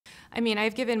I mean,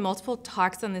 I've given multiple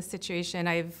talks on this situation.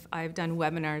 I've done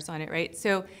webinars on it, right?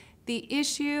 So the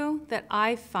issue that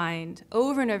I find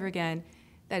over and over again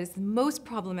that is most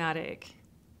problematic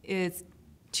is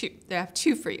two. I have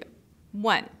two for you.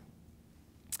 One,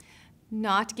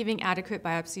 not giving adequate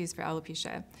biopsies for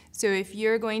alopecia. So if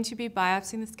you're going to be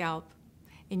biopsying the scalp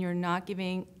and you're not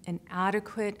giving an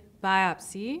adequate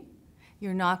biopsy,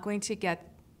 you're not going to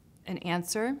get an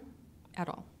answer at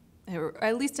all, or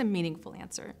at least a meaningful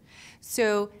answer.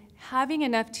 So having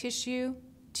enough tissue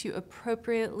to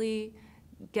appropriately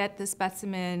get the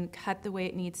specimen cut the way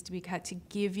it needs to be cut to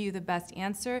give you the best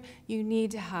answer, you need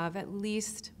to have at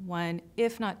least one,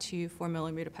 if not two,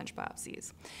 4mm punch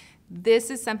biopsies.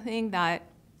 This is something that,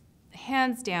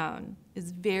 hands down,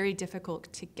 is very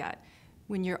difficult to get.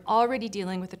 When you're already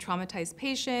dealing with a traumatized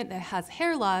patient that has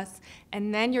hair loss,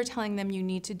 and then you're telling them you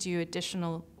need to do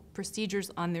additional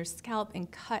procedures on their scalp and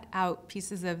cut out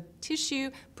pieces of tissue,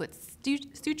 put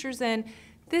sutures in,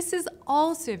 this is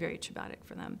also very traumatic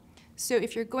for them. So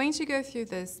if you're going to go through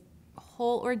this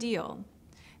whole ordeal,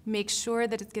 make sure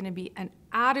that it's going to be an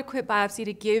adequate biopsy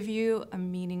to give you a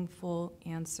meaningful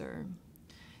answer.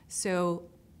 So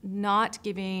not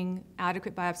giving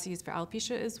adequate biopsies for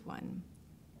alopecia is one.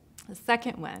 The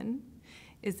second one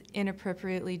is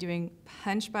inappropriately doing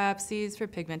punch biopsies for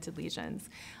pigmented lesions.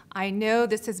 I know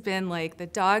this has been like the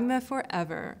dogma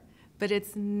forever, but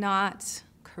it's not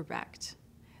correct.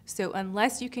 So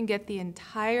unless you can get the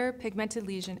entire pigmented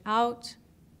lesion out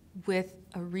with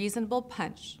a reasonable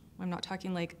punch, I'm not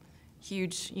talking like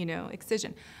huge,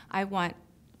 excision. I want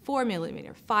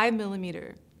 4mm,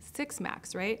 5mm, 6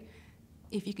 max, right?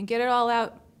 If you can get it all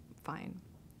out, fine.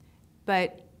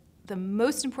 But the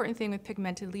most important thing with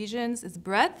pigmented lesions is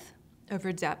breadth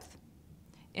over depth.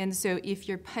 And so if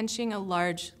you're punching a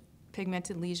large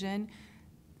pigmented lesion,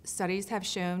 studies have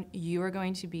shown you are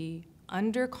going to be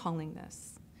undercalling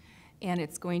this. And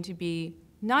it's going to be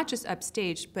not just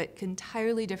upstaged, but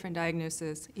entirely different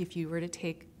diagnosis if you were to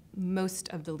take most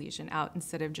of the lesion out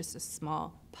instead of just a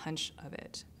small punch of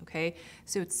it, okay?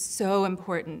 So it's so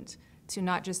important to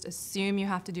not just assume you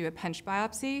have to do a punch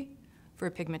biopsy for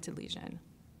a pigmented lesion.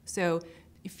 So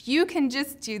if you can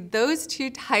just do those two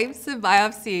types of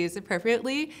biopsies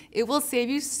appropriately, it will save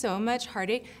you so much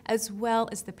heartache as well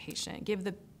as the patient, give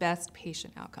the best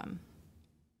patient outcome.